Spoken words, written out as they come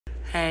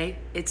Hey,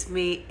 it's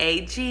me,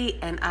 AG,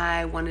 and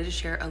I wanted to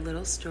share a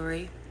little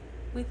story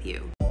with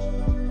you.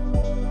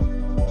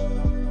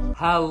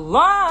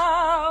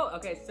 Hello!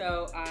 Okay,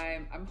 so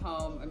I'm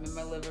home. I'm in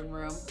my living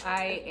room.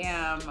 I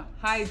am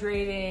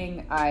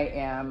hydrating. I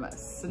am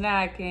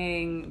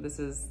snacking. This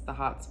is the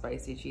hot,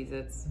 spicy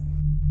Cheez-Its.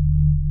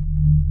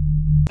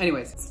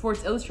 Anyways,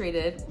 Sports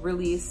Illustrated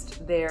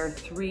released their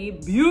 3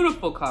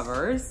 beautiful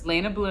covers.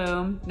 Lena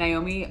Bloom,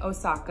 Naomi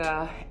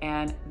Osaka,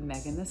 and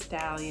Megan Thee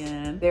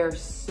Stallion. They're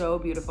so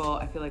beautiful.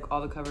 I feel like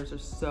all the covers are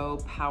so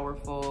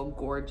powerful,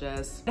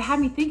 gorgeous. It had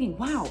me thinking,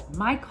 wow,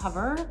 my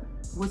cover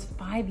was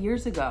 5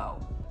 years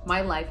ago. My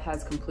life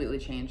has completely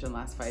changed in the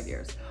last 5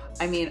 years.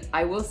 I mean,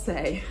 I will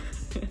say,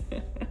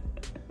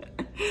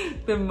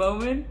 the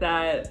moment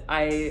that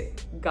I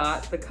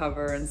got the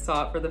cover and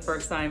saw it for the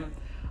first time,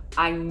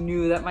 I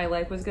knew that my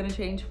life was gonna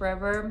change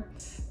forever,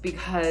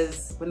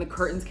 because when the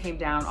curtains came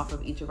down off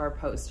of each of our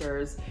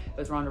posters, it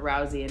was Ronda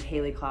Rousey and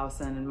Haley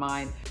Clausen and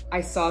mine,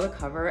 I saw the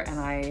cover and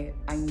I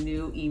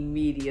knew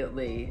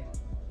immediately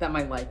that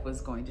my life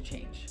was going to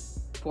change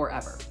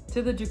forever.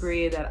 To the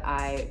degree that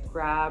I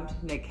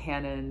grabbed Nick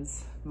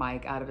Cannon's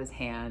mic out of his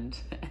hand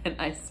and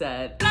I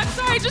said, "I'm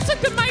sorry, I just took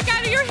the mic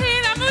out of your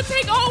hand, I'm gonna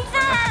take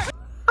over."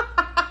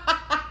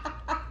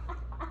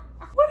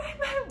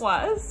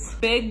 Was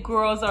big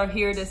girls are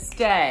here to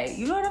stay.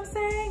 You know what I'm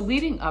saying?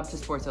 Leading up to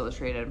Sports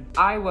Illustrated,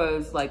 I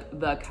was like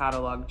the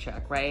catalog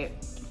chick, right?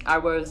 I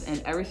was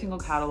in every single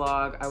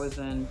catalog. I was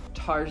in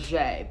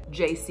Target,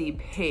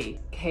 JCP,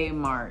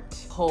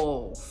 Kmart,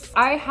 Kohl's.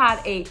 I had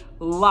a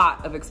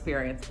lot of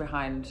experience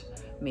behind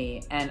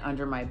me and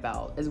under my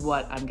belt is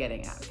what I'm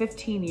getting at.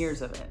 15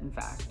 years of it, in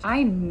fact.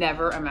 I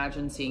never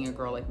imagined seeing a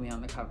girl like me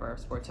on the cover of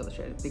Sports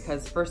Illustrated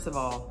because first of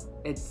all,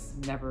 it's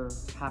never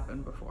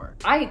happened before.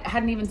 I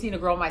hadn't even seen a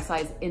girl my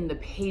size in the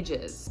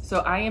pages.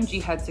 So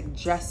IMG had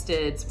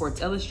suggested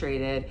Sports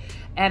Illustrated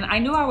and I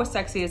knew I was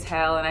sexy as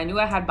hell and I knew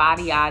I had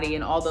body yaddy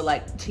and all the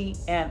like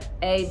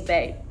TMA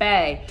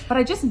baby, but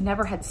I just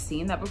never had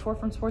seen that before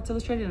from Sports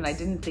Illustrated and I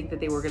didn't think that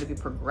they were gonna be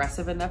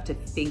progressive enough to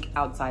think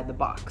outside the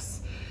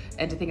box.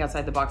 And to think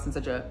outside the box in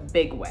such a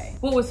big way.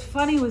 What was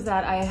funny was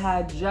that I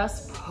had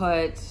just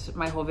put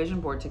my whole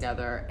vision board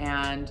together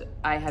and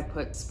I had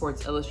put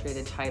Sports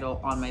Illustrated title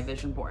on my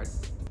vision board.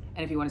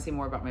 And if you want to see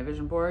more about my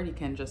vision board, you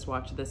can just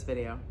watch this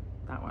video,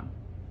 that one,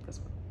 this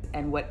one.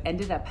 And what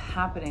ended up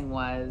happening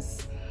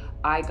was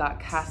I got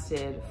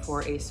casted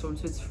for a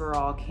Swimsuits for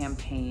All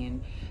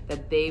campaign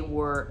that they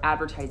were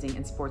advertising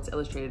in Sports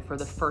Illustrated for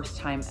the first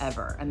time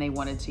ever, and they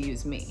wanted to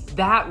use me.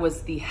 That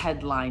was the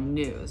headline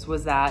news,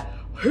 was that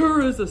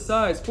here is a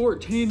size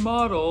 14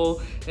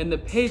 model in the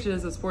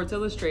pages of Sports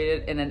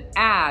Illustrated in an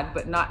ad,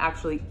 but not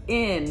actually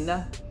in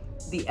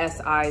the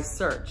SI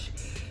search.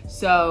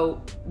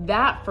 So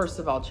that, first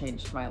of all,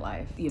 changed my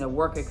life. You know,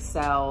 work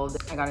excelled.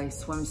 I got a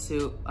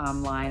swimsuit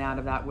line out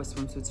of that with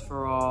Swimsuits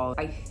for All.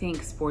 I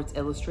think Sports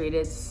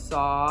Illustrated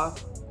saw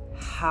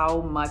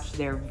how much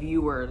their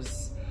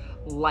viewers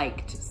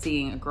liked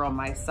seeing a girl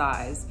my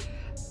size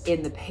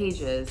in the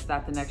pages,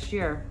 that the next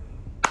year,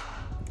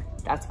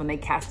 that's when they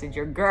casted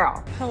your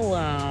girl.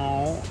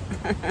 Hello.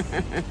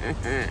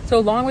 So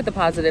along with the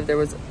positive, there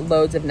was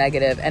loads of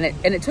negative, and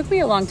it took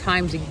me a long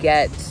time to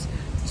get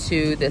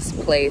to this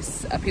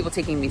place of people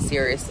taking me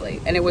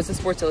seriously. And it was a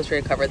Sports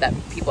Illustrated cover that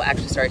people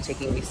actually started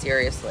taking me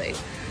seriously.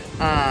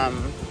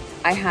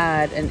 I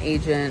had an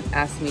agent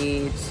ask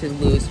me to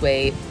lose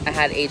weight. I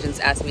had agents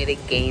ask me to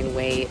gain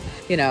weight.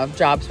 You know,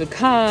 jobs would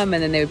come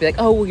and then they would be like,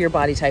 oh, well, your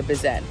body type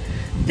is in.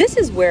 This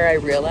is where I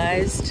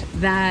realized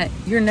that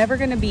you're never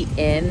gonna be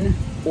in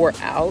or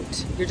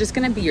out. You're just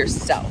gonna be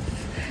yourself.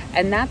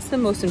 And that's the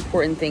most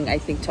important thing I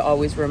think to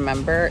always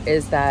remember,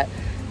 is that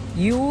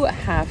you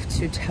have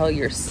to tell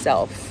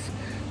yourself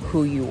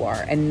who you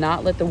are and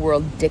not let the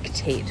world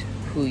dictate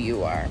who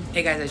you are.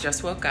 Hey guys, I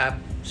just woke up.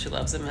 She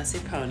loves a messy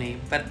pony,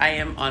 but I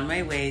am on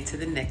my way to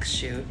the next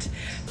shoot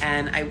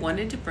and I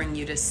wanted to bring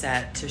you to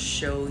set to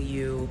show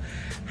you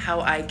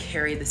how I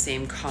carry the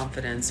same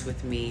confidence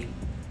with me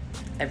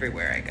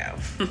everywhere I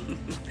go.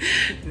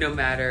 No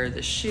matter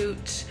the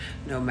shoot,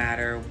 no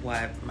matter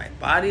what my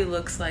body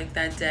looks like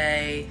that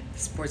day,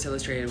 Sports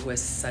Illustrated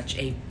was such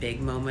a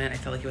big moment. I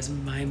felt like it was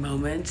my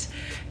moment.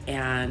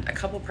 And a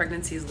couple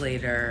pregnancies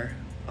later,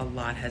 a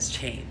lot has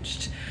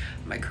changed.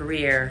 My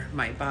career,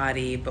 my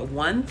body, but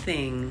one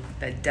thing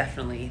that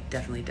definitely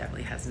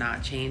has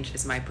not changed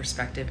is my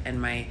perspective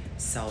and my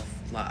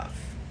self-love.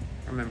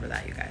 Remember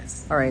that, you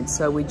guys. All right,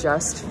 so we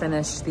just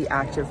finished the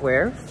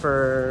activewear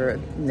for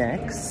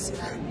Nyx,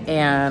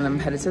 and I'm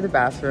headed to the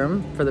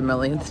bathroom for the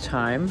millionth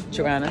time.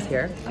 Joanna's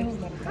here. She's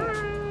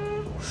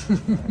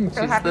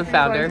the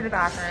founder. To the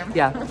bathroom.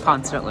 Yeah,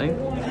 constantly.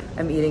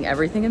 I'm eating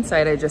everything in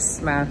sight. I just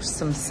smashed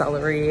some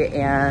celery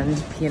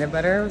and peanut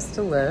butter. It was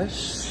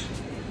delish.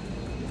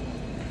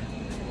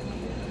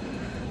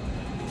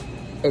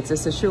 It's a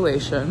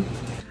situation.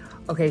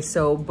 Okay,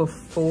 so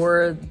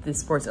before the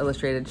Sports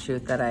Illustrated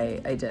shoot that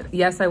I did,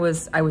 yes, I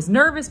was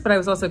nervous, but I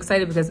was also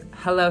excited because,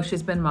 hello,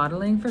 she's been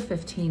modeling for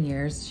 15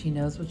 years. She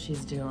knows what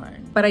she's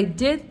doing. But I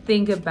did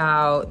think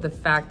about the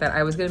fact that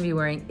I was gonna be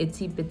wearing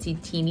itsy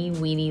bitsy teeny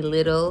weeny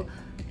little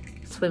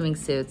swimming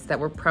suits that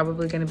were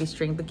probably gonna be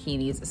string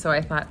bikinis. So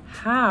I thought,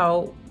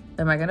 how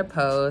am I gonna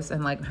pose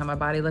and like how my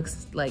body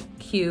looks like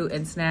cute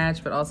and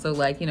snatched, but also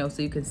like, you know,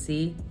 so you can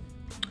see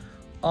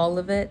all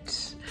of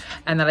it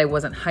and that I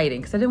wasn't hiding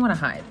because I didn't wanna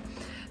hide.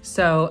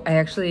 So I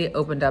actually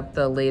opened up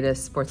the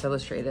latest Sports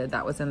Illustrated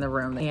that was in the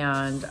room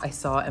and I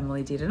saw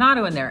Emily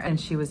DiDonato in there and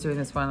she was doing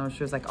this one where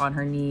she was like on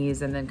her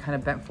knees and then kind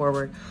of bent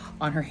forward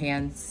on her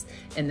hands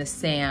in the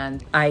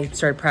sand. I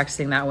started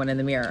practicing that one in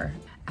the mirror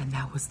and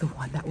that was the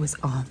one that was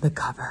on the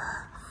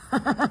cover.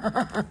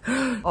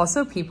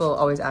 Also, people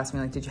always ask me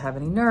like, did you have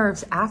any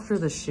nerves after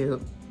the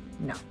shoot?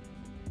 No.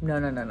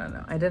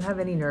 I didn't have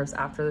any nerves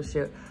after the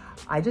shoot.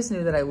 I just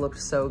knew that I looked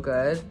so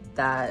good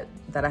that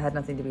I had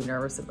nothing to be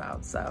nervous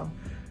about, so.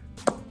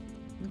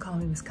 You can call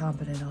me Miss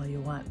Competent all you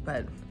want,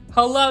 but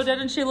hello,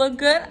 didn't she look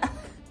good?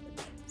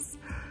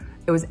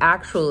 It was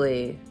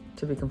actually,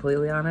 to be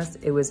completely honest,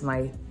 it was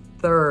my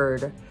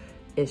third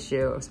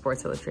issue of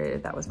Sports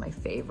Illustrated. That was my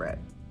favorite,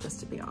 just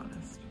to be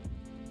honest.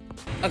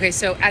 Okay,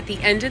 so at the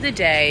end of the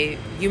day,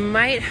 you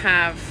might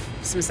have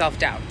some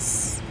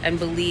self-doubts, and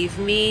believe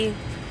me,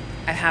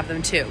 I have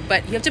them too,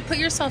 but you have to put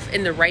yourself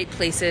in the right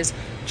places,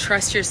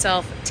 trust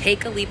yourself,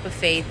 take a leap of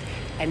faith,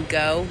 and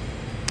go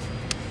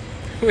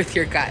with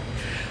your gut.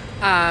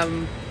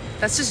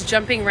 That's just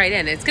jumping right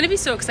in. It's gonna be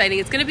so exciting.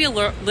 It's gonna be a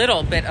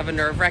little bit of a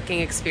nerve-wracking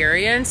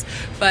experience,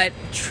 but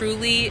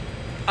truly,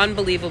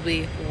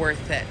 unbelievably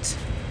worth it.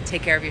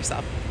 Take care of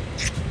yourself.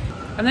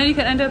 And then you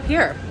can end up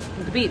here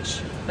at the beach,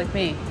 like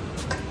me,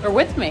 or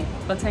with me.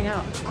 Let's hang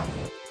out.